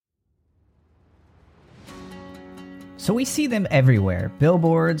So we see them everywhere.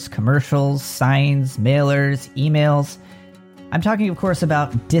 Billboards, commercials, signs, mailers, emails. I'm talking, of course,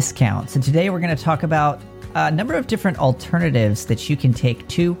 about discounts. And today we're going to talk about a number of different alternatives that you can take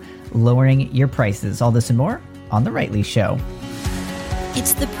to lowering your prices. All this and more on The Rightly Show.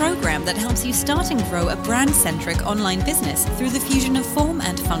 It's the program that helps you start and grow a brand-centric online business through the fusion of form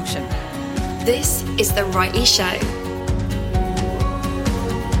and function. This is The Rightly Show.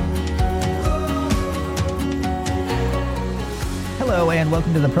 Hello and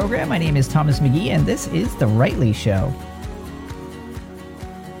welcome to the program. My name is Thomas McGee and this is The Rightly Show.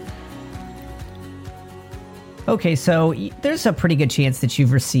 Okay, so there's a pretty good chance that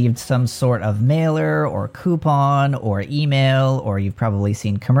you've received some sort of mailer or coupon or email, or you've probably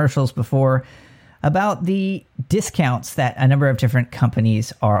seen commercials before about the discounts that a number of different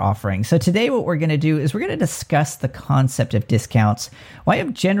companies are offering. So today what we're going to do is we're going to discuss the concept of discounts, why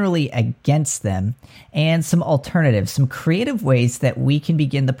I'm generally against them, and some alternatives, some creative ways that we can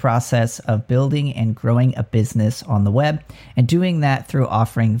begin the process of building and growing a business on the web, and doing that through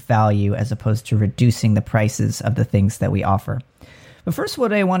offering value as opposed to reducing the prices of the things that we offer. But first,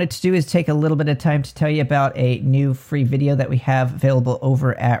 what I wanted to do is take a little bit of time to tell you about a new free video that we have available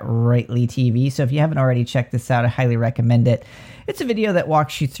over at Rightly TV. So if you haven't already checked this out, I highly recommend it. It's a video that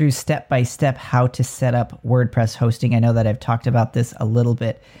walks you through step-by-step how to set up WordPress hosting. I know that I've talked about this a little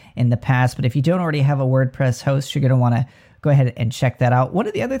bit in the past, but if you don't already have a WordPress host, you're going to want to go ahead and check that out. One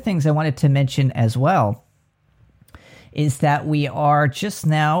of the other things I wanted to mention as well is that we have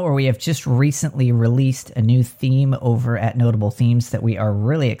just recently released a new theme over at Notable Themes that we are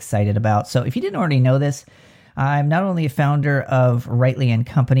really excited about. So if you didn't already know this, I'm not only a founder of Rightly &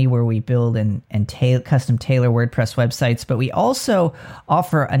 Company, where we build and custom tailor WordPress websites, but we also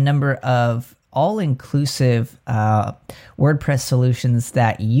offer a number of all-inclusive WordPress solutions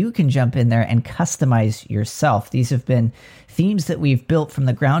that you can jump in there and customize yourself. These have been themes that we've built from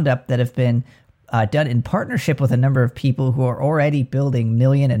the ground up that have been done in partnership with a number of people who are already building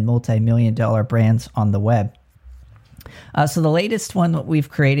million and multi-million dollar brands on the web. So the latest one that we've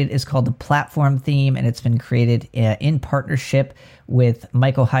created is called the Platform Theme, and it's been created in partnership with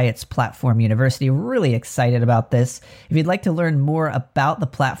Michael Hyatt's Platform University. Really excited about this. If you'd like to learn more about the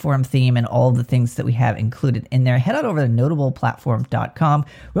Platform Theme and all of the things that we have included in there, head on over to notableplatform.com.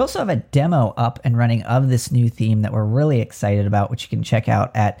 We also have a demo up and running of this new theme that we're really excited about, which you can check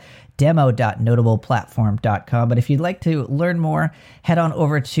out at demo.notableplatform.com. But if you'd like to learn more, head on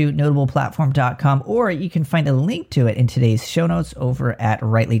over to notableplatform.com, or you can find a link to it in today's show notes over at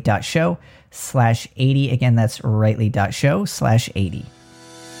rightly.show/80. Again, that's rightly.show/80.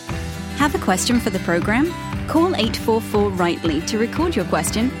 Have a question for the program? Call 844-RIGHTLY to record your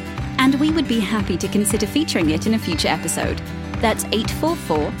question, and we would be happy to consider featuring it in a future episode. That's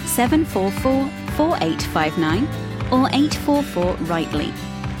 844-744-4859 or 844-RIGHTLY.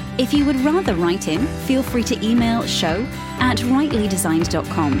 If you would rather write in, feel free to email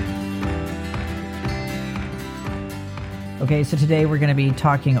show@rightlydesigns.com. Okay, so today we're going to be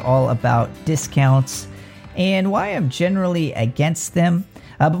talking all about discounts and why I'm generally against them.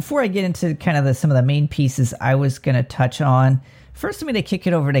 Before I get into kind of some of the main pieces I was going to touch on, first I'm going to kick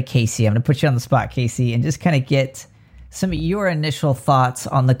it over to Casey. I'm going to put you on the spot, Casey, and just kind of get some of your initial thoughts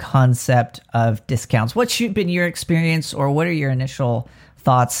on the concept of discounts. What's been your experience, or what are your initial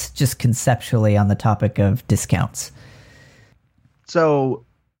thoughts just conceptually on the topic of discounts? So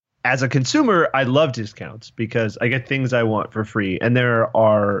as a consumer, I love discounts because I get things I want for free. And there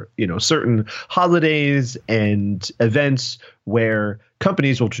are, certain holidays and events where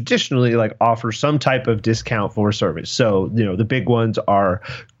companies will traditionally offer some type of discount for a service. So, the big ones are,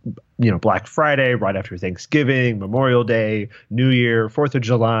 Black Friday, right after Thanksgiving, Memorial Day, New Year, 4th of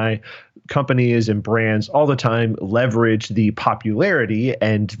July. Companies and brands all the time leverage the popularity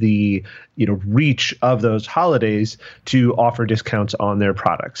and the reach of those holidays to offer discounts on their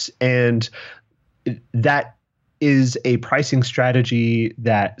products. And that is a pricing strategy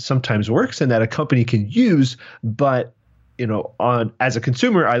that sometimes works and that a company can use. But, as a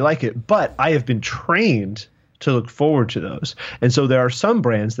consumer, I like it, but I have been trained to look forward to those. And so there are some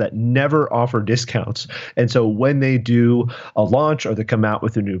brands that never offer discounts. And so when they do a launch or they come out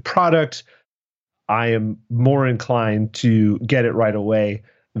with a new product, I am more inclined to get it right away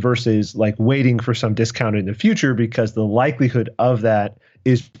versus waiting for some discount in the future, because the likelihood of that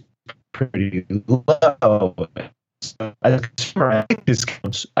is pretty low. So as a consumer, I like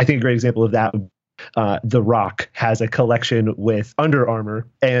discounts. I think a great example of that would The Rock has a collection with Under Armour,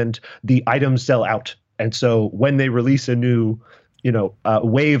 and the items sell out. And so when they release a new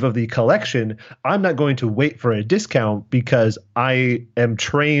wave of the collection, I'm not going to wait for a discount because I am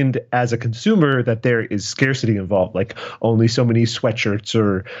trained as a consumer that there is scarcity involved. Like only so many sweatshirts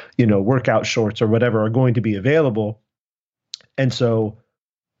or, workout shorts or whatever are going to be available. And so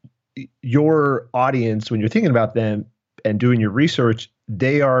your audience, when you're thinking about them and doing your research,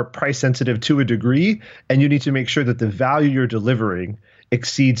 they are price sensitive to a degree, and you need to make sure that the value you're delivering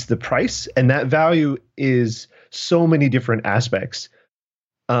exceeds the price. And that value is so many different aspects.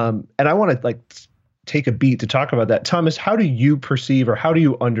 And I want to take a beat to talk about that. Thomas, how do you perceive or how do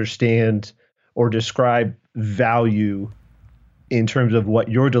you understand or describe value in terms of what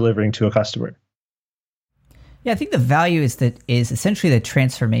you're delivering to a customer? Yeah, I think the value is essentially the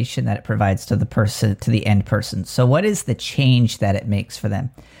transformation that it provides to the person, to the end person. So what is the change that it makes for them?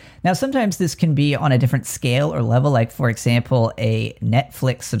 Now, sometimes this can be on a different scale or level. Like, for example, a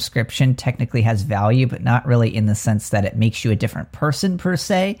Netflix subscription technically has value, but not really in the sense that it makes you a different person per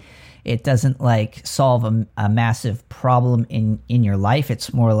se. It doesn't solve a massive problem in your life.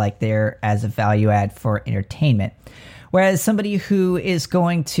 It's more like there as a value add for entertainment. Whereas somebody who is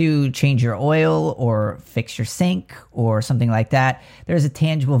going to change your oil or fix your sink or something like that, there's a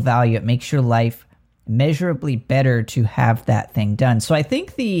tangible value. It makes your life measurably better to have that thing done. So I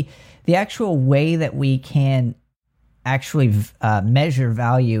think the actual way that we can actually measure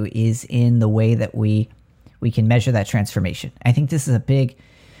value is in the way that we can measure that transformation. I think this is a big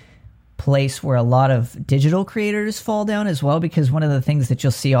place where a lot of digital creators fall down as well, because one of the things that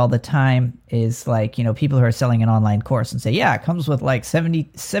you'll see all the time is people who are selling an online course and say, yeah, it comes with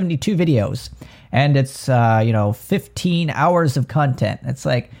 72 videos and it's 15 hours of content. It's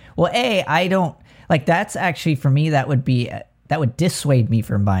like, well, I don't that's actually, for me, that would dissuade me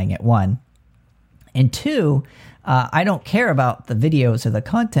from buying it, one. And two, I don't care about the videos or the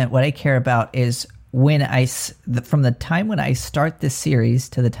content. What I care about is from the time when I start this series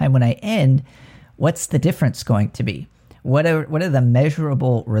to the time when I end, what's the difference going to be? What are the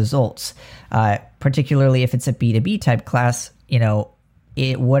measurable results? Particularly if it's a B2B type class,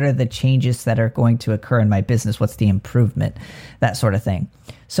 what are the changes that are going to occur in my business? What's the improvement? That sort of thing.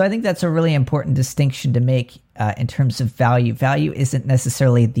 So I think that's a really important distinction to make in terms of value. Value isn't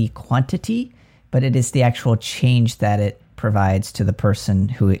necessarily the quantity, but it is the actual change that it provides to the person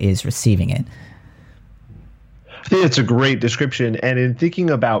who is receiving it. I think it's a great description. And in thinking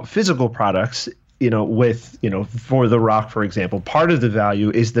about physical products, for The Rock, for example, part of the value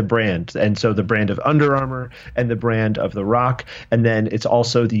is the brand. And so the brand of Under Armour and the brand of The Rock. And then it's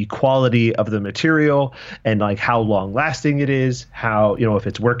also the quality of the material and how long lasting it is, how, if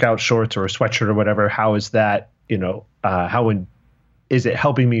it's workout shorts or a sweatshirt or whatever, how is that, is it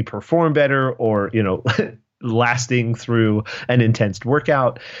helping me perform better or, lasting through an intense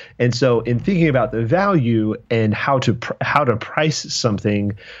workout. And so in thinking about the value and how to price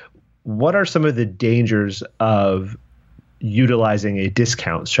something, what are some of the dangers of utilizing a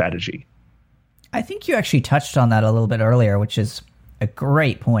discount strategy? I think you actually touched on that a little bit earlier, which is a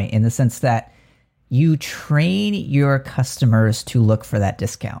great point in the sense that you train your customers to look for that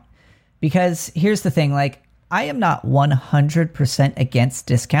discount. Because here's the thing, I am not 100% against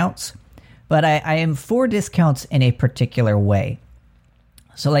discounts, but I am for discounts in a particular way.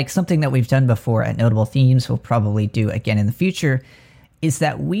 So something that we've done before at Notable Themes, we'll probably do again in the future, is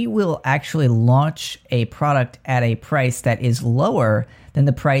that we will actually launch a product at a price that is lower than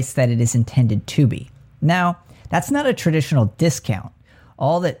the price that it is intended to be. Now, that's not a traditional discount.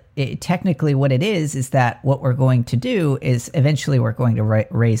 Technically what it is that what we're going to do is eventually we're going to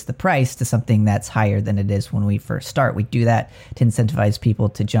raise the price to something that's higher than it is when we first start. We do that to incentivize people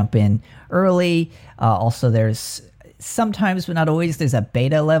to jump in early. Also, there's sometimes, but not always, there's a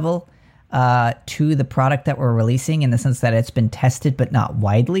beta level to the product that we're releasing in the sense that it's been tested but not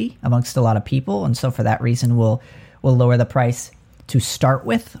widely amongst a lot of people. And so for that reason, we'll lower the price to start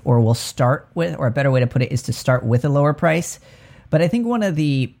with, or a better way to put it is to start with a lower price. But I think one of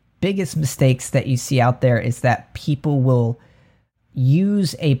the biggest mistakes that you see out there is that people will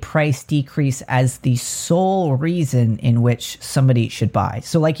use a price decrease as the sole reason in which somebody should buy.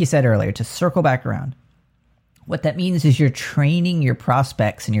 So like you said earlier, to circle back around, what that means is you're training your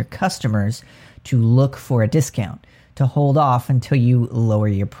prospects and your customers to look for a discount, to hold off until you lower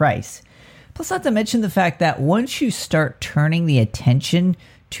your price. Plus, not to mention the fact that once you start turning the attention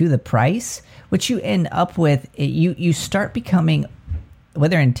to the price, what you end up with, you start becoming,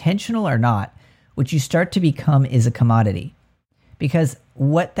 whether intentional or not, what you start to become is a commodity. Because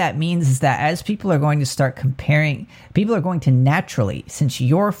what that means is that as people are going to start comparing, people are going to naturally, since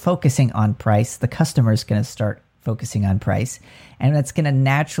you're focusing on price, the customer is going to start focusing on price. And that's going to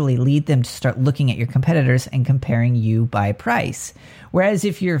naturally lead them to start looking at your competitors and comparing you by price. Whereas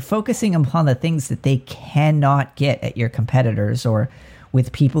if you're focusing upon the things that they cannot get at your competitors or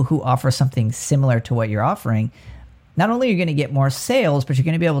with people who offer something similar to what you're offering, not only are you going to get more sales, but you're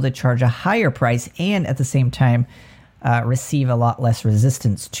going to be able to charge a higher price and at the same time receive a lot less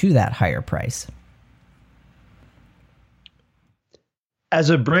resistance to that higher price. As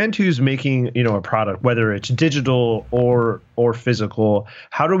a brand who's making, a product, whether it's digital or physical,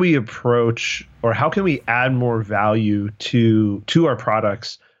 how do we approach, or how can we add more value to our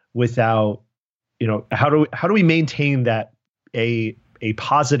products without, how do we maintain that a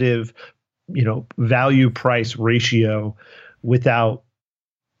positive, value price ratio without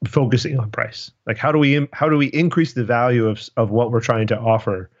focusing on price? Like how do we increase the value of what we're trying to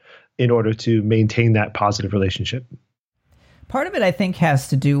offer in order to maintain that positive relationship? Part of it, I think, has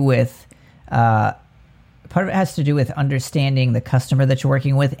to do with understanding the customer that you're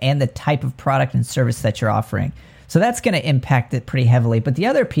working with and the type of product and service that you're offering. So that's going to impact it pretty heavily. But the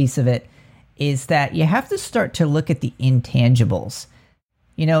other piece of it is that you have to start to look at the intangibles.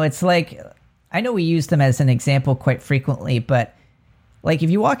 It's like, I know we use them as an example quite frequently, but like if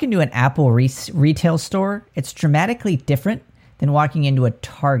you walk into an Apple retail store, it's dramatically different than walking into a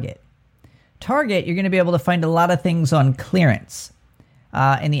Target. Target, you're going to be able to find a lot of things on clearance.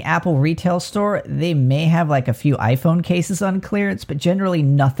 In the Apple retail store, they may have like a few iPhone cases on clearance, but generally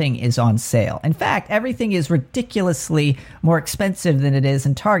nothing is on sale. In fact, everything is ridiculously more expensive than it is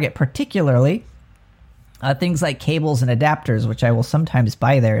in Target, particularly things like cables and adapters, which I will sometimes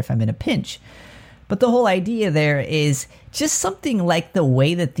buy there if I'm in a pinch. But the whole idea there is just something like the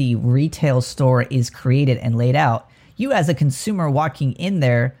way that the retail store is created and laid out. You as a consumer walking in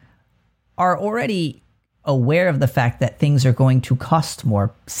there are already aware of the fact that things are going to cost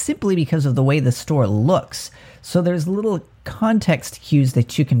more simply because of the way the store looks. So there's little context cues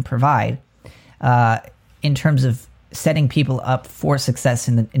that you can provide in terms of setting people up for success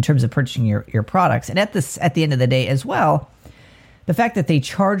in terms of purchasing your products. And at the end of the day as well, the fact that they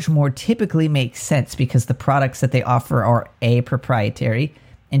charge more typically makes sense because the products that they offer are A, proprietary,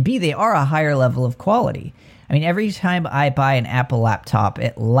 and B, they are a higher level of quality. I mean, every time I buy an Apple laptop,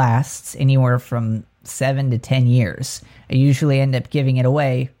 it lasts anywhere from 7 to 10 years. I usually end up giving it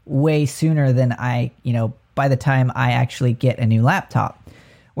away way sooner than by the time I actually get a new laptop.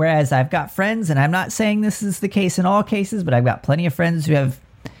 Whereas I've got friends, and I'm not saying this is the case in all cases, but I've got plenty of friends who have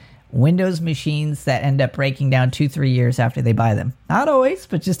Windows machines that end up breaking down 2-3 years after they buy them. Not always,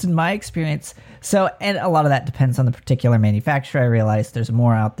 but just in my experience. So, and a lot of that depends on the particular manufacturer. I realize there's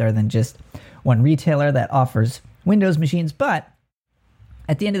more out there than just one retailer that offers Windows machines, but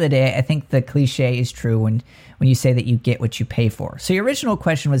at the end of the day, I think the cliche is true when you say that you get what you pay for. So your original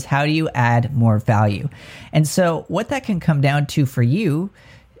question was, how do you add more value? And so what that can come down to for you,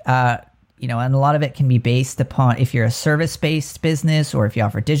 and a lot of it can be based upon if you're a service-based business or if you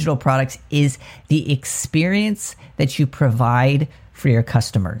offer digital products, is the experience that you provide for your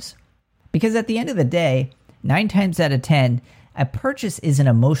customers. Because at the end of the day, 9 times out of 10, a purchase is an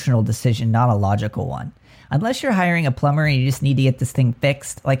emotional decision, not a logical one. Unless you're hiring a plumber and you just need to get this thing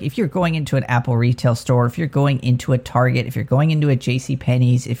fixed, like if you're going into an Apple retail store, if you're going into a Target, if you're going into a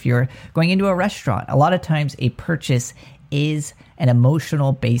JCPenney's, if you're going into a restaurant, a lot of times a purchase is an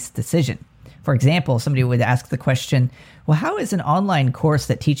emotional-based decision. For example, somebody would ask the question, well, how is an online course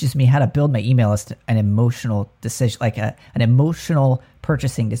that teaches me how to build my email list an emotional decision, like an emotional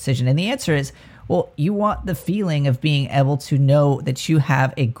purchasing decision? And the answer is, well, you want the feeling of being able to know that you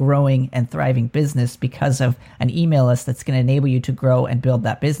have a growing and thriving business because of an email list that's going to enable you to grow and build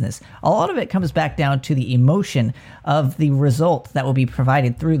that business. A lot of it comes back down to the emotion of the result that will be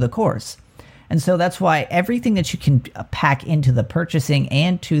provided through the course. And so that's why everything that you can pack into the purchasing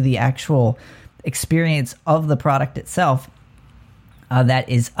and to the actual experience of the product itself that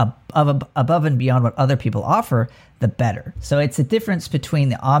is above and beyond what other people offer, the better. So it's a difference between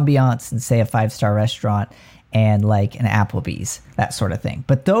the ambiance and, say, a 5-star restaurant and like an Applebee's, that sort of thing.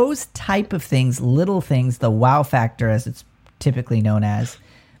 But those type of things, little things, the wow factor as it's typically known as,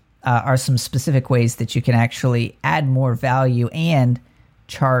 are some specific ways that you can actually add more value and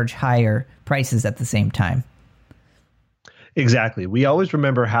charge higher prices at the same time. Exactly. We always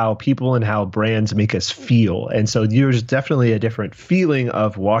remember how people and how brands make us feel. And so there's definitely a different feeling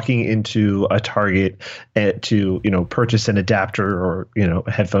of walking into a Target to, purchase an adapter or,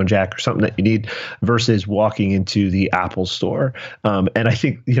 a headphone jack or something that you need versus walking into the Apple store. And I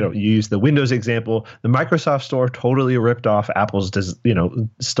think, you use the Windows example, the Microsoft store totally ripped off Apple's,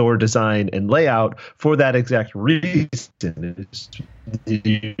 store design and layout for that exact reason.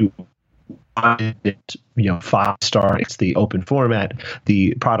 You find it, 5-star. It's the open format,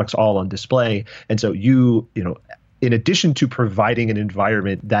 the products all on display. And so in addition to providing an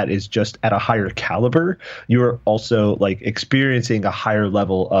environment that is just at a higher caliber, you're also like experiencing a higher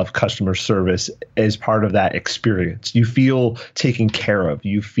level of customer service as part of that experience. You feel taken care of.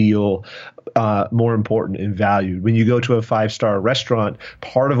 You feel more important and valued. When you go to a 5-star restaurant,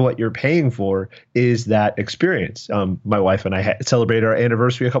 part of what you're paying for is that experience. My wife and I celebrated our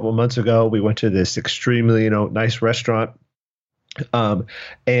anniversary a couple of months ago. We went to this extremely, nice restaurant.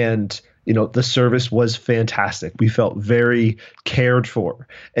 And the service was fantastic. We felt very cared for.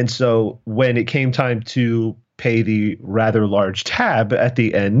 And so when it came time to pay the rather large tab at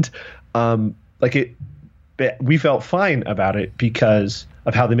the end, we felt fine about it because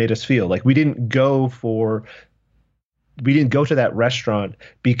of how they made us feel. Like we didn't go to that restaurant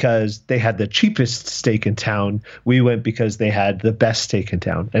because they had the cheapest steak in town. We went because they had the best steak in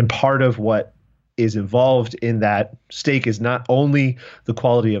town. And part of what is involved in that steak is not only the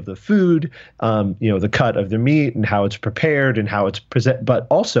quality of the food, the cut of the meat and how it's prepared and how it's presented, but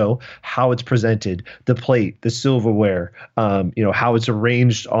also how it's presented, the plate, the silverware, how it's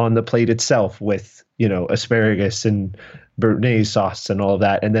arranged on the plate itself with, asparagus and béarnaise sauce and all of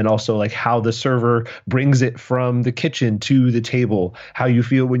that. And then also like how the server brings it from the kitchen to the table, how you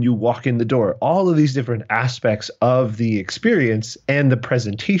feel when you walk in the door, all of these different aspects of the experience and the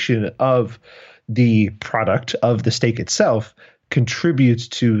presentation of the product of the steak itself contributes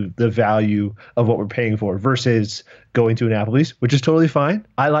to the value of what we're paying for versus going to an Applebee's, which is totally fine.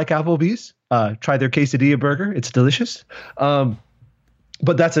 I like Applebee's. Try their quesadilla burger. It's delicious.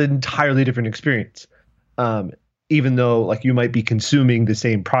 But that's an entirely different experience. Even though like you might be consuming the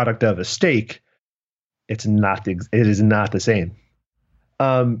same product of a steak, it is not the same.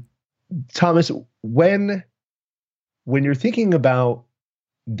 Thomas, when you're thinking about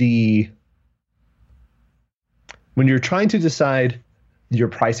when you're trying to decide your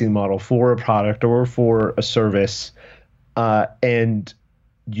pricing model for a product or for a service, and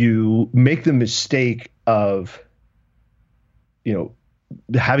you make the mistake of,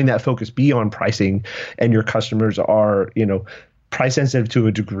 having that focus be on pricing, and your customers are, price sensitive to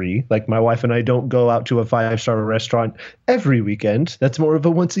a degree. Like my wife and I don't go out to a 5-star restaurant every weekend. That's more of a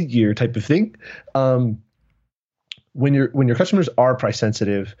once a year type of thing. When your customers are price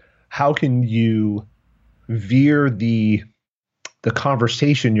sensitive, how can you veer the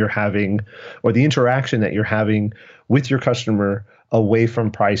conversation you're having or the interaction that you're having with your customer away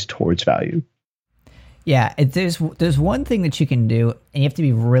from price towards value? Yeah, there's one thing that you can do, and you have to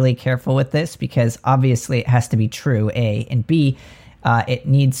be really careful with this because obviously it has to be true, A, and B, it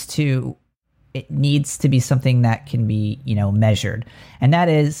needs to be something that can be, measured. And that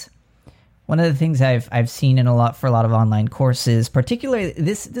is one of the things I've seen for a lot of online courses, particularly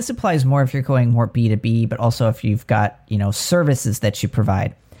this applies more if you're going more B2B, but also if you've got, services that you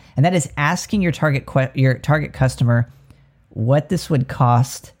provide. And that is asking your target customer what this would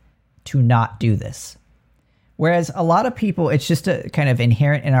cost to not do this. Whereas a lot of people, it's just a kind of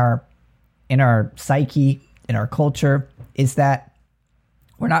inherent in our psyche, in our culture, is that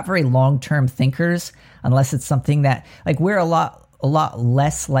we're not very long-term thinkers unless it's something that, like, we're a lot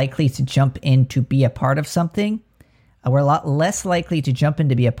less likely to jump in to be a part of something. We're a lot less likely to jump in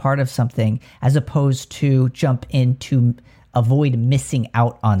to be a part of something as opposed to jump in to avoid missing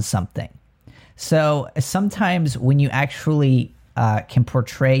out on something. So sometimes when you actually can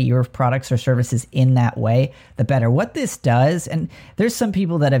portray your products or services in that way, the better. What this does, and there's some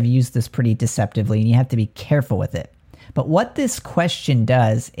people that have used this pretty deceptively, and you have to be careful with it. But what this question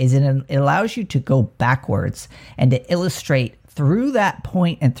does is it allows you to go backwards and to illustrate through that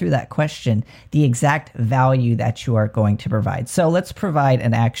point and through that question the exact value that you are going to provide. So let's provide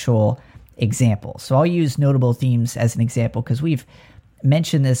an actual example. So I'll use Notable Themes as an example because we've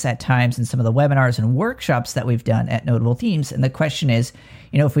mentioned this at times in some of the webinars and workshops that we've done at Notable Themes. And the question is,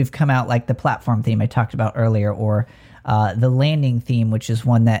 if we've come out like the platform theme I talked about earlier, or the landing theme, which is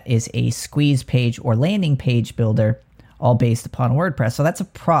one that is a squeeze page or landing page builder, all based upon WordPress. So that's a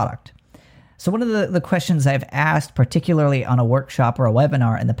product. So one of the questions I've asked, particularly on a workshop or a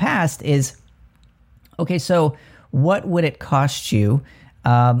webinar in the past, is, okay, so what would it cost you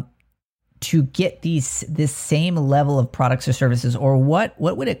to get this same level of products or services, or what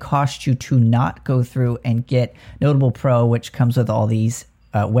would it cost you to not go through and get Notable Pro, which comes with all these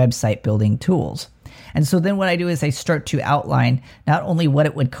website building tools? And so then what I do is I start to outline not only what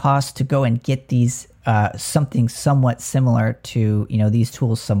it would cost to go and get these something somewhat similar to these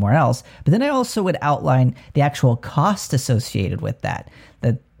tools somewhere else, but then I also would outline the actual cost associated with that,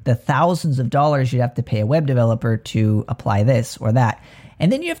 the thousands of dollars you'd have to pay a web developer to apply this or that.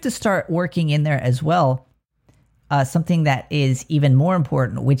 And then you have to start working in there as well something that is even more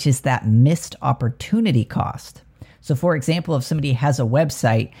important, which is that missed opportunity cost. So for example, if somebody has a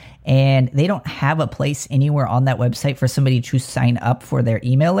website and they don't have a place anywhere on that website for somebody to sign up for their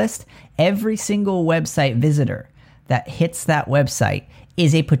email list, every single website visitor that hits that website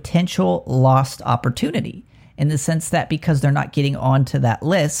is a potential lost opportunity, in the sense that because they're not getting onto that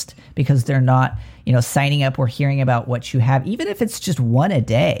list, because they're not, signing up or hearing about what you have, even if it's just one a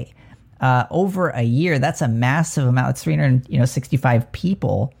day, over a year, that's a massive amount. It's 365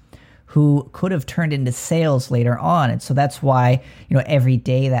 people who could have turned into sales later on. And so that's why, every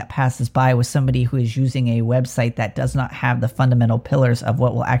day that passes by with somebody who is using a website that does not have the fundamental pillars of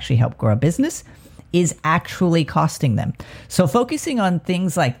what will actually help grow a business is actually costing them. So focusing on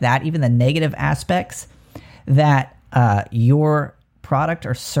things like that, even the negative aspects that your product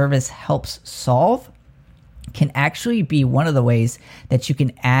or service helps solve, can actually be one of the ways that you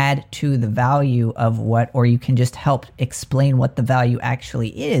can add to the value of or you can just help explain what the value actually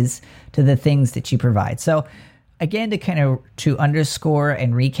is to the things that you provide. So again, to underscore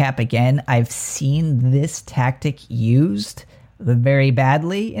and recap again, I've seen this tactic used very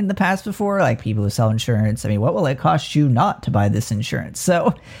badly in the past before, like people who sell insurance. I mean, what will it cost you not to buy this insurance?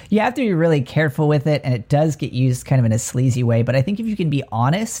 So you have to be really careful with it, and it does get used kind of in a sleazy way. But I think if you can be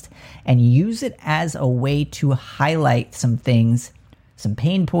honest and use it as a way to highlight some things, some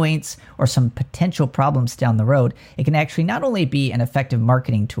pain points, or some potential problems down the road, it can actually not only be an effective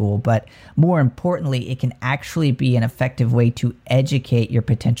marketing tool, but more importantly, it can actually be an effective way to educate your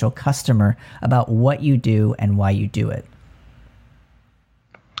potential customer about what you do and why you do it.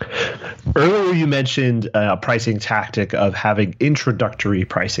 Earlier, you mentioned a pricing tactic of having introductory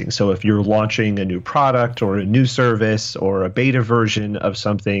pricing. So if you're launching a new product or a new service or a beta version of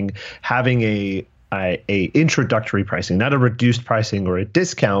something, having a introductory pricing, not a reduced pricing or a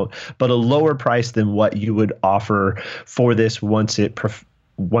discount, but a lower price than what you would offer for this once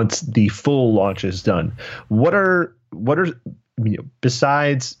the full launch is done. What are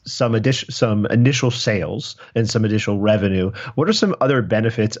besides some initial sales and some additional revenue, what are some other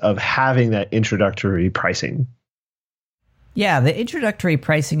benefits of having that introductory pricing? Yeah, the introductory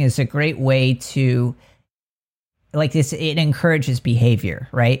pricing is a great way to, like this, it encourages behavior,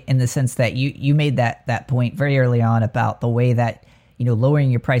 right? In the sense that you made that point very early on about the way that, lowering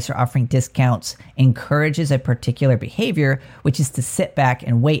your price or offering discounts encourages a particular behavior, which is to sit back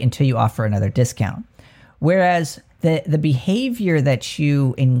and wait until you offer another discount. Whereas the behavior that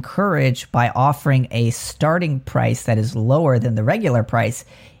you encourage by offering a starting price that is lower than the regular price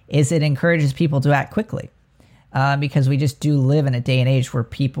is it encourages people to act quickly. Because we just do live in a day and age where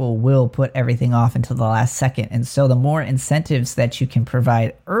people will put everything off until the last second. And so the more incentives that you can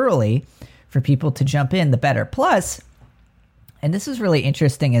provide early for people to jump in, the better. Plus, and this is really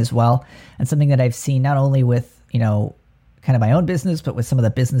interesting as well, and something that I've seen not only with, kind of my own business, but with some of the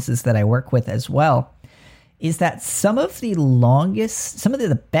businesses that I work with as well, is that some of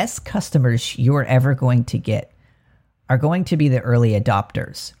the best customers you're ever going to get are going to be the early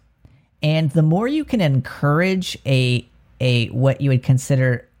adopters. And the more you can encourage a what you would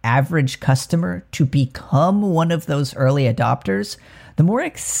consider average customer to become one of those early adopters, the more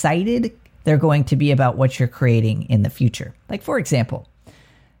excited they're going to be about what you're creating in the future. Like, for example,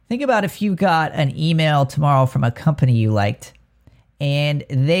 think about if you got an email tomorrow from a company you liked, and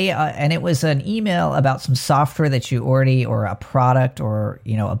it was an email about some software that you already, or a product, or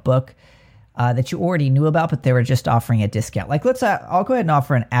a book that you already knew about, but they were just offering a discount. Like, I'll go ahead and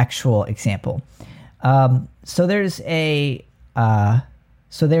offer an actual example. So there is a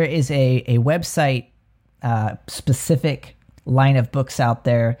website specific line of books out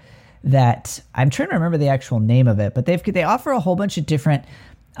there that I'm trying to remember the actual name of it, but they offer a whole bunch of different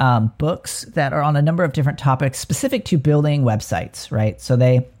books that are on a number of different topics specific to building websites, right? So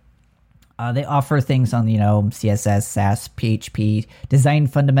they offer things on, CSS, SAS, PHP, design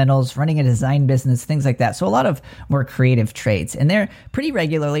fundamentals, running a design business, things like that. So a lot of more creative trades. And they're pretty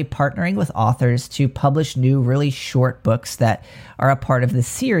regularly partnering with authors to publish new, really short books that are a part of the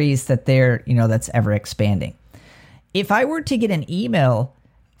series that they're, that's ever expanding. If I were to get an email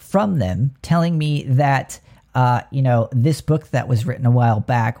from them telling me that, this book that was written a while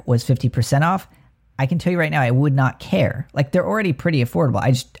back was 50% off, I can tell you right now, I would not care. Like, they're already pretty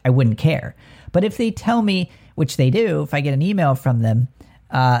affordable. I wouldn't care. But if they tell me, which they do, if I get an email from them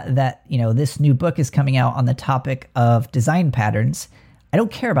that, this new book is coming out on the topic of design patterns, I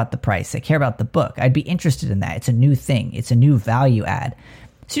don't care about the price. I care about the book. I'd be interested in that. It's a new thing. It's a new value add.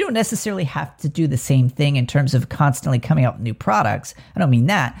 So you don't necessarily have to do the same thing in terms of constantly coming out with new products. I don't mean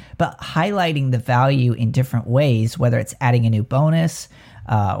that, but highlighting the value in different ways, whether it's adding a new bonus,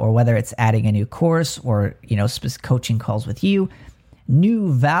 or whether it's adding a new course or, coaching calls with you,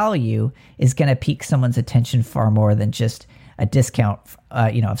 new value is going to pique someone's attention far more than just a discount,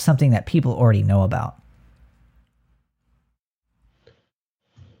 of something that people already know about.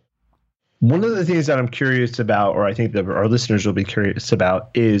 One of the things that I'm curious about, or I think that our listeners will be curious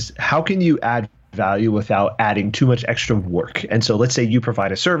about, is how can you add value without adding too much extra work? And so let's say you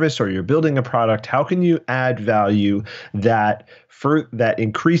provide a service or you're building a product. How can you add value that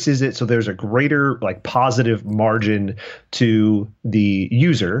increases it so there's a greater positive margin to the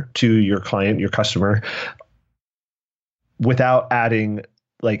user, to your client, your customer, without adding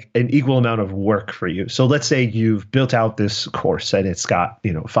an equal amount of work for you? So let's say you've built out this course and it's got,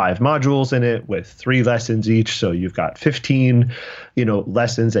 5 modules in it with 3 lessons each. So you've got 15,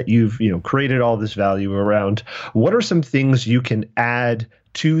 lessons that you've, created all this value around. What are some things you can add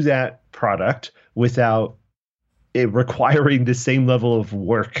to that product without it requiring the same level of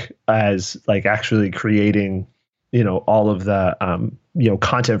work as actually creating, all of the,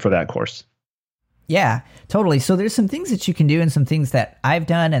 content for that course? Yeah, totally. So there's some things that you can do and some things that I've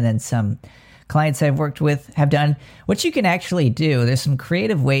done and then some clients I've worked with have done. What you can actually do, there's some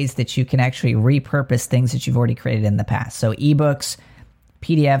creative ways that you can actually repurpose things that you've already created in the past. So ebooks,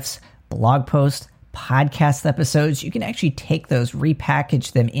 PDFs, blog posts, podcast episodes, you can actually take those,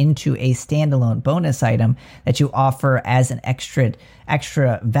 repackage them into a standalone bonus item that you offer as an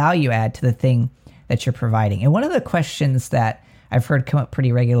extra value add to the thing that you're providing. And one of the questions that I've heard come up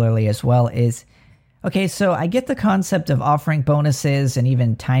pretty regularly as well is, okay, so I get the concept of offering bonuses and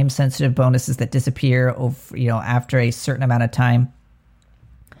even time-sensitive bonuses that disappear over, after a certain amount of time.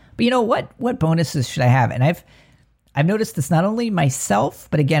 But what bonuses should I have? And I've noticed this not only myself,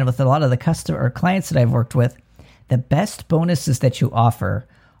 but again with a lot of the customer or clients that I've worked with. The best bonuses that you offer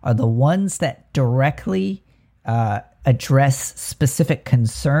are the ones that directly address specific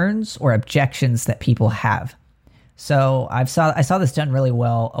concerns or objections that people have. So I saw this done really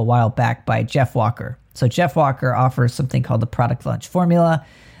well a while back by Jeff Walker. So Jeff Walker offers something called the Product Launch Formula.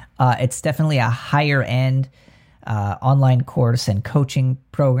 It's definitely a higher end online course and coaching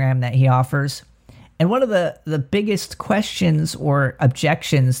program that he offers. And one of the biggest questions or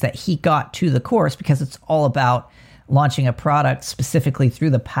objections that he got to the course, because it's all about launching a product specifically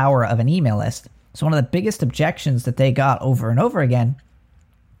through the power of an email list. So one of the biggest objections that they got over and over again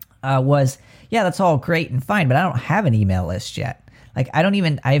was, yeah, that's all great and fine, but I don't have an email list yet.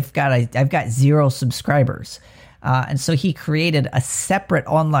 I've got 0 subscribers. And so he created a separate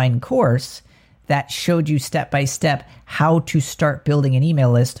online course that showed you step by step how to start building an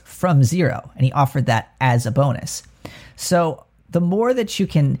email list from 0. And he offered that as a bonus. So the more that you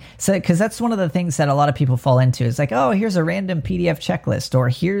can, because that's one of the things that a lot of people fall into is oh, here's a random PDF checklist, or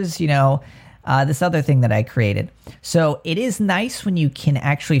here's, this other thing that I created. So it is nice when you can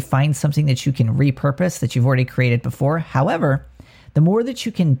actually find something that you can repurpose that you've already created before. However, the more that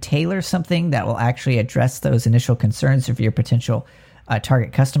you can tailor something that will actually address those initial concerns of your potential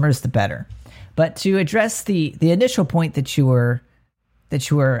target customers, the better. But to address the initial point that you were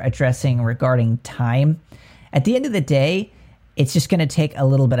addressing regarding time, at the end of the day, it's just going to take a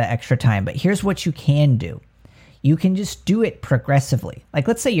little bit of extra time. But here's what you can do. You can just do it progressively.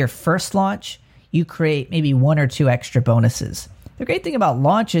 Let's say your first launch, you create maybe 1 or 2 extra bonuses. The great thing about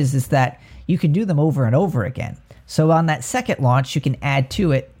launches is that you can do them over and over again. So on that second launch, you can add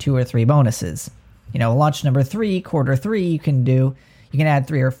to it 2 or 3 bonuses. Launch number 3, quarter 3, you can add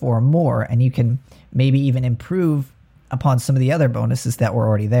 3 or 4 more, and you can maybe even improve upon some of the other bonuses that were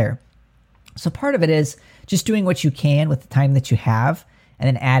already there. So part of it is just doing what you can with the time that you have, and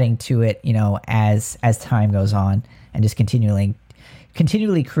then adding to it, as time goes on, and just continually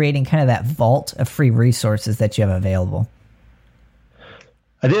creating kind of that vault of free resources that you have available.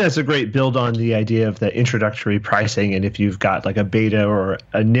 I think that's a great build on the idea of the introductory pricing. And if you've got a beta or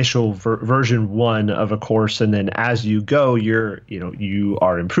initial version 1 of a course, and then as you go, you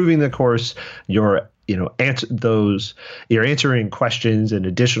are improving the course, you're you're answering questions and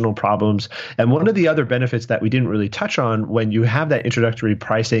additional problems. And one of the other benefits that we didn't really touch on, when you have that introductory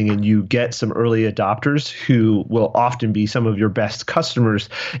pricing and you get some early adopters who will often be some of your best customers,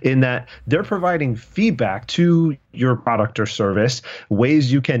 in that they're providing feedback to your product or service,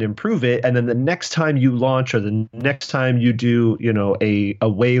 ways you can improve it. And then the next time you launch, or the next time you do, a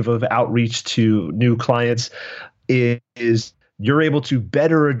wave of outreach to new clients, is you're able to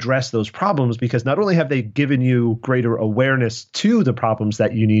better address those problems, because not only have they given you greater awareness to the problems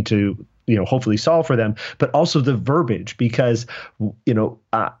that you need to, hopefully solve for them, but also the verbiage, because,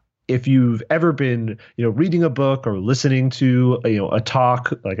 if you've ever been, reading a book or listening to, a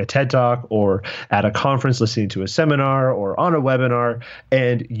talk like a TED Talk, or at a conference listening to a seminar or on a webinar,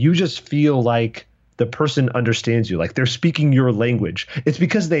 and you just feel like the person understands you, like they're speaking your language, it's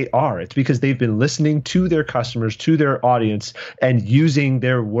because they are. It's because they've been listening to their customers, to their audience, and using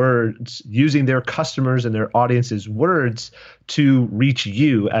their words, using their customers and their audience's words to reach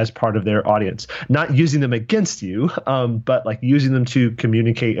you as part of their audience. Not using them against you, but like using them to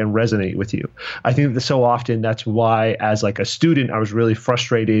communicate and resonate with you. I think that so often that's why, as like a student, I was really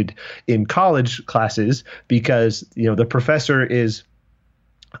frustrated in college classes, because the professor is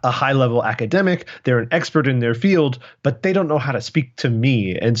a high-level academic, they're an expert in their field, but they don't know how to speak to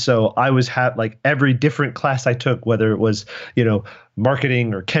me. And so I was like every different class I took, whether it was,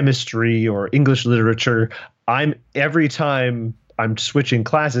 marketing or chemistry or English literature, every time I'm switching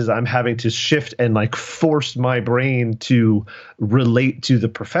classes, I'm having to shift and like force my brain to relate to the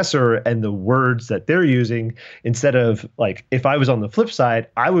professor and the words that they're using, instead of like, if I was on the flip side,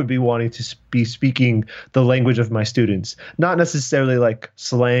 I would be wanting to be speaking the language of my students, not necessarily like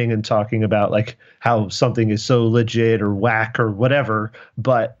slang and talking about like how something is so legit or whack or whatever,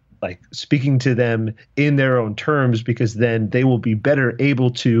 but like speaking to them in their own terms, because then they will be better able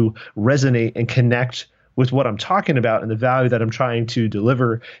to resonate and connect with what I'm talking about and the value that I'm trying to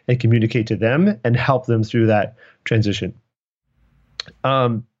deliver and communicate to them, and help them through that transition.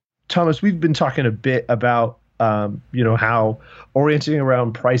 Thomas, we've been talking a bit about, how orienting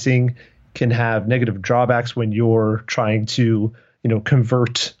around pricing can have negative drawbacks when you're trying to,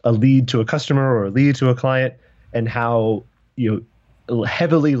 convert a lead to a customer or a lead to a client, and how,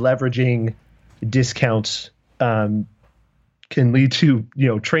 heavily leveraging discounts can lead to,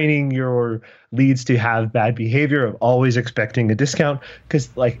 training your leads to have bad behavior of always expecting a discount. Because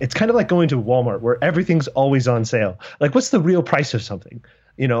like, it's kind of like going to Walmart where everything's always on sale. Like, what's the real price of something?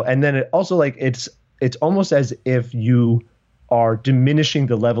 And then it also like, it's almost as if you are diminishing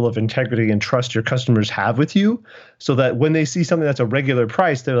the level of integrity and trust your customers have with you, so that when they see something that's a regular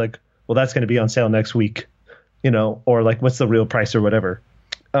price, they're like, well, that's going to be on sale next week, or like, what's the real price or whatever.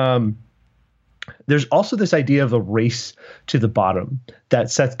 There's also this idea of a race to the bottom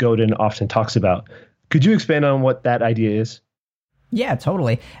that Seth Godin often talks about. Could you expand on what that idea is? Yeah,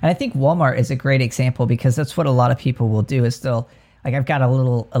 totally. And I think Walmart is a great example, because that's what a lot of people will do, is they'll, like, I've got a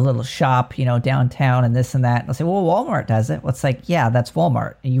little shop, downtown and this and that. And I'll say, well, Walmart does it. Well, it's like, yeah, that's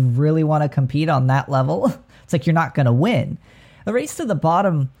Walmart. And you really want to compete on that level? It's like, you're not going to win. The race to the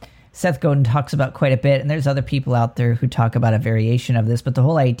bottom, Seth Godin talks about quite a bit, and there's other people out there who talk about a variation of this, but the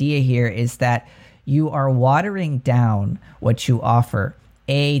whole idea here is that you are watering down what you offer,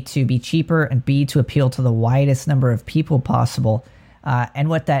 A, to be cheaper, and B, to appeal to the widest number of people possible. And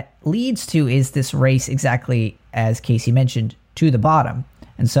what that leads to is this race, exactly as Casey mentioned, to the bottom.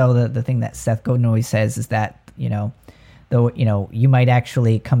 And so the thing that Seth Godin always says is that, though, you might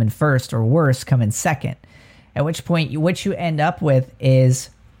actually come in first, or worse, come in second, at which point what you end up with is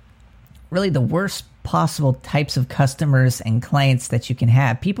really the worst possible types of customers and clients that you can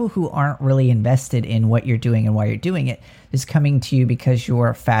have. People who aren't really invested in what you're doing and why you're doing it, is coming to you because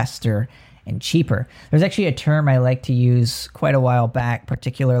you're faster and cheaper. There's actually a term I like to use quite a while back,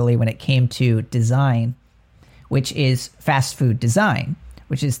 particularly when it came to design, which is fast food design,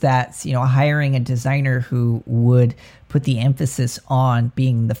 which is that, hiring a designer who would put the emphasis on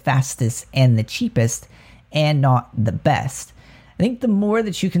being the fastest and the cheapest, and not the best. I think the more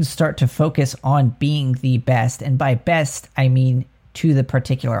that you can start to focus on being the best, and by best, I mean to the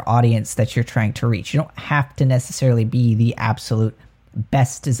particular audience that you're trying to reach. You don't have to necessarily be the absolute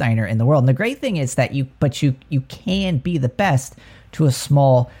best designer in the world. And the great thing is that you can be the best to a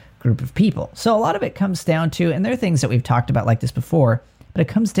small group of people. So a lot of it comes down to, and there are things that we've talked about like this before, but it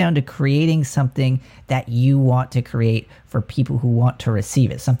comes down to creating something that you want to create for people who want to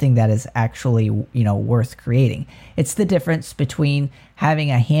receive it, something that is actually, worth creating. It's the difference between having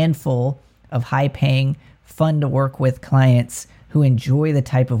a handful of high-paying, fun-to-work-with clients who enjoy the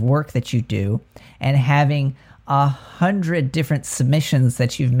type of work that you do, and having 100 different submissions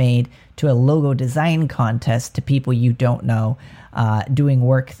that you've made to a logo design contest to people you don't know, doing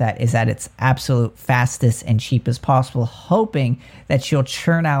work that is at its absolute fastest and cheapest possible, hoping that you'll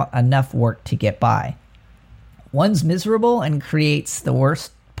churn out enough work to get by. One's miserable and creates the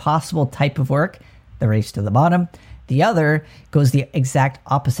worst possible type of work, the race to the bottom. The other goes the exact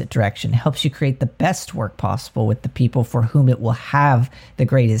opposite direction, helps you create the best work possible with the people for whom it will have the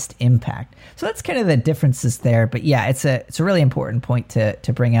greatest impact. So that's kind of the differences there. But yeah, it's a really important point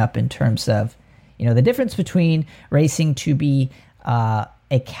to bring up in terms of, the difference between racing to be a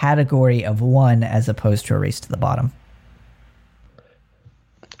category of one as opposed to a race to the bottom.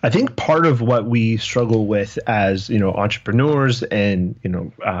 I think part of what we struggle with as, entrepreneurs and,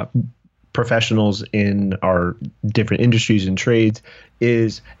 professionals in our different industries and trades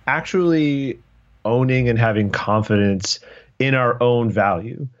is actually owning and having confidence in our own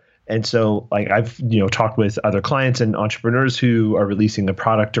value. And so I've, talked with other clients and entrepreneurs who are releasing a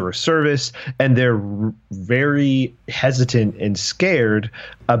product or a service, and they're very hesitant and scared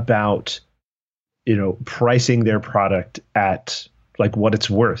about, pricing their product at what it's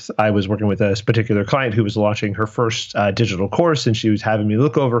worth. I was working with this particular client who was launching her first digital course, and she was having me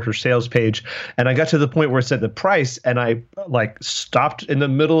look over her sales page. And I got to the point where it said the price, and I stopped in the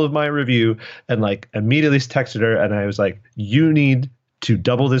middle of my review and immediately texted her. And I was like, you need to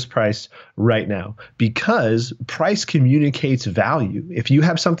double this price right now, because price communicates value. If you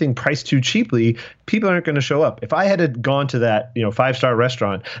have something priced too cheaply, people aren't going to show up. If I had gone to that, 5-star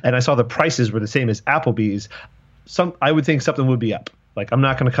restaurant and I saw the prices were the same as Applebee's, I would think something would be up. I'm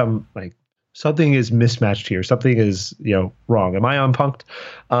not going to come something is mismatched here. Something is, wrong. Am I on punked?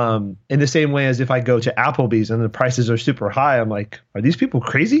 In the same way as if I go to Applebee's and the prices are super high, I'm like, are these people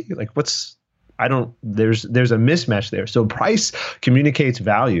crazy? There's a mismatch there. So price communicates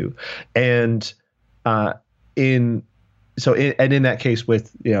value. And in that case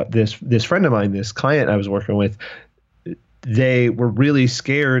with, this friend of mine, this client I was working with, they were really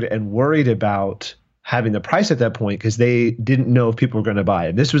scared and worried about having the price at that point because they didn't know if people were going to buy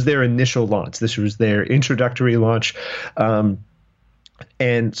it. This was their initial launch. This was their introductory launch.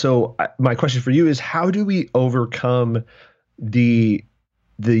 And so my question for you is, how do we overcome the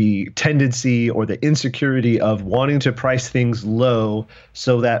tendency or the insecurity of wanting to price things low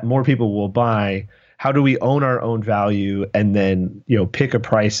so that more people will buy? How do we own our own value and then, pick a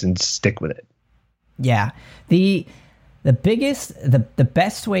price and stick with it? Yeah. The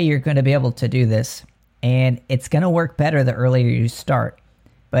best way you're going to be able to do this, and it's going to work better the earlier you start,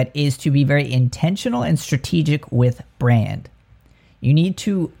 but is to be very intentional and strategic with brand. You need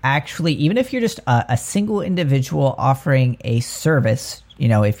to actually, even if you're just a single individual offering a service,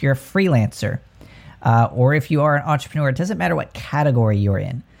 if you're a freelancer, or if you are an entrepreneur, it doesn't matter what category you're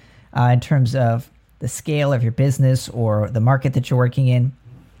in terms of the scale of your business or the market that you're working in.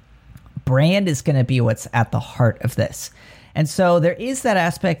 Brand is going to be what's at the heart of this. And so there is that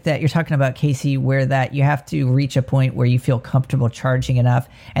aspect that you're talking about, Casey, where that you have to reach a point where you feel comfortable charging enough.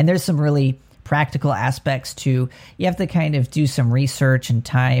 And there's some really practical aspects to, you have to kind of do some research and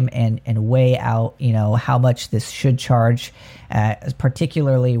time and weigh out, how much this should charge,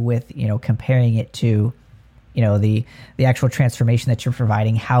 particularly with, comparing it to, the actual transformation that you're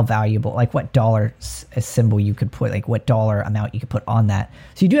providing, how valuable, what dollar symbol you could put, what dollar amount you could put on that.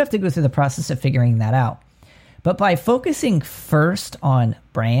 So you do have to go through the process of figuring that out. But by focusing first on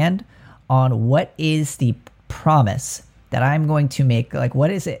brand, on what is the promise that I'm going to make, what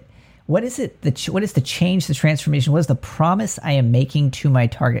is it? What is the change, the transformation? What is the promise I am making to my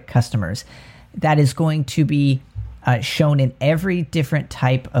target customers that is going to be shown in every different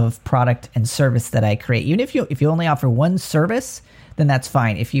type of product and service that I create? Even if you only offer one service, then that's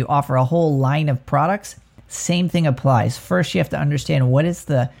fine. If you offer a whole line of products, same thing applies. First, you have to understand what is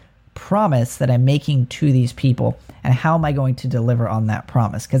the promise that I'm making to these people, and how am I going to deliver on that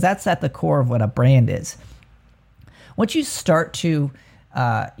promise? Because that's at the core of what a brand is. Once you start to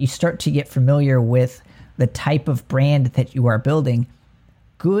get familiar with the type of brand that you are building,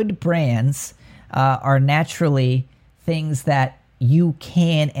 good brands are naturally things that you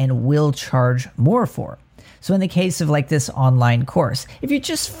can and will charge more for. So in the case of this online course, if you're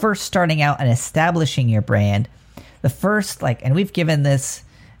just first starting out and establishing your brand, the first and we've given this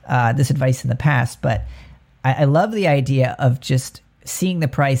advice in the past, but I love the idea of just seeing the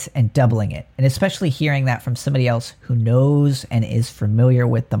price and doubling it, and especially hearing that from somebody else who knows and is familiar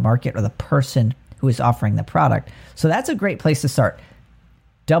with the market or the person who is offering the product. So that's a great place to start.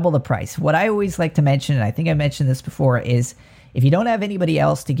 Double the price. What I always like to mention, and I think I mentioned this before, is if you don't have anybody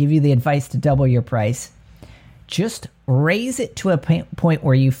else to give you the advice to double your price, just raise it to a point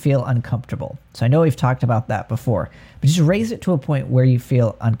where you feel uncomfortable. So I know we've talked about that before, but just raise it to a point where you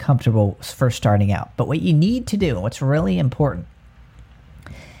feel uncomfortable first starting out. But what you need to do, what's really important,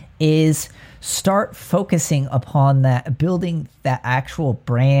 is start focusing upon that, building that actual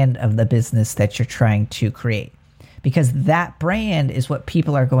brand of the business that you're trying to create. Because that brand is what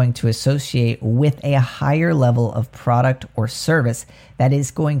people are going to associate with a higher level of product or service that is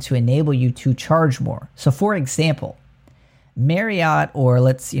going to enable you to charge more. So for example, Marriott or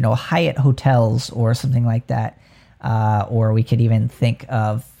Hyatt Hotels or something like that, or we could even think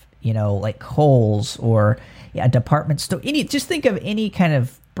of, Kohl's or a department store. Just think of any kind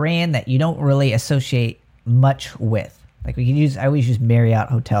of brand that you don't really associate much with. Like I always use Marriott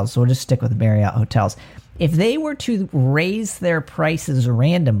hotels, so we'll just stick with Marriott hotels. If they were to raise their prices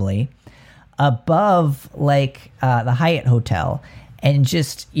randomly above like the Hyatt hotel and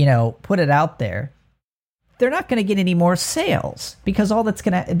just, put it out there, they're not going to get any more sales because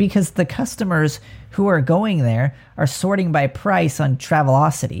because the customers who are going there are sorting by price on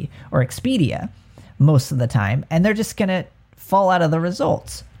Travelocity or Expedia most of the time, and they're just going to fall out of the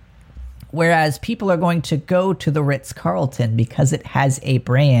results. Whereas people are going to go to the Ritz-Carlton because it has a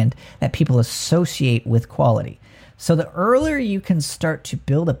brand that people associate with quality. So the earlier you can start to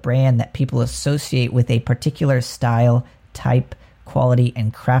build a brand that people associate with a particular style, type, quality,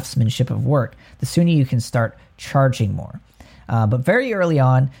 and craftsmanship of work, the sooner you can start charging more. But very early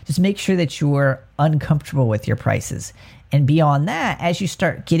on, just make sure that you're uncomfortable with your prices. And beyond that, as you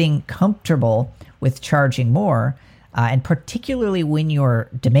start getting comfortable with charging more, and particularly when your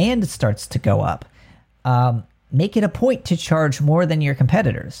demand starts to go up, make it a point to charge more than your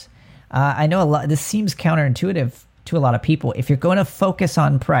competitors. I know this seems counterintuitive to a lot of people. If you're going to focus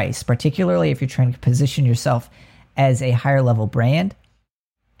on price, particularly if you're trying to position yourself as a higher level brand,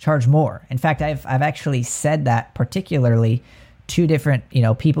 charge more. In fact, I've actually said that particularly to different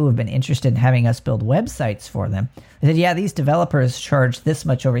people who've been interested in having us build websites for them. I said, yeah, these developers charge this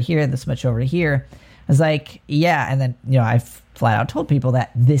much over here, this much over here. I was like, yeah. And then, I've flat out told people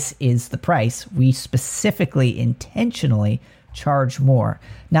that this is the price. We specifically, intentionally charge more,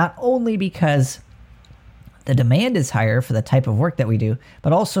 not only because the demand is higher for the type of work that we do,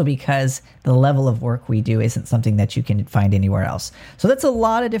 but also because the level of work we do isn't something that you can find anywhere else. So that's a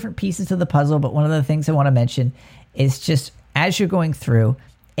lot of different pieces to the puzzle. But one of the things I want to mention is just as you're going through,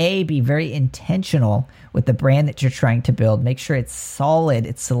 be very intentional with the brand that you're trying to build. Make sure it's solid,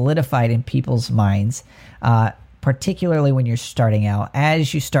 it's solidified in people's minds, particularly when you're starting out.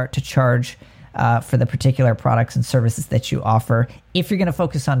 As you start to charge for the particular products and services that you offer, if you're going to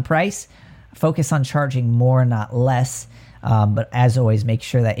focus on price, focus on charging more, not less. But as always, make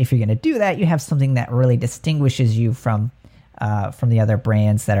sure that if you're going to do that, you have something that really distinguishes you from the other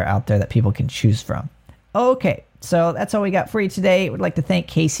brands that are out there that people can choose from. Okay. So that's all we got for you today. We'd like to thank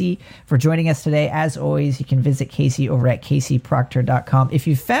Casey for joining us today. As always, you can visit Casey over at caseyproctor.com. If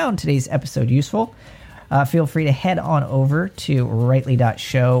you found today's episode useful, feel free to head on over to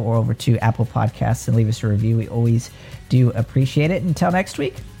rightly.show or over to Apple Podcasts and leave us a review. We always do appreciate it. Until next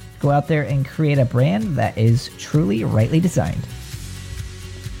week, go out there and create a brand that is truly rightly designed.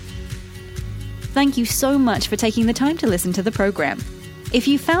 Thank you so much for taking the time to listen to the program. If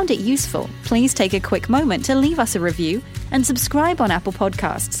you found it useful, please take a quick moment to leave us a review and subscribe on Apple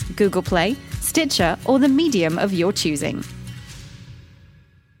Podcasts, Google Play, Stitcher, or the medium of your choosing.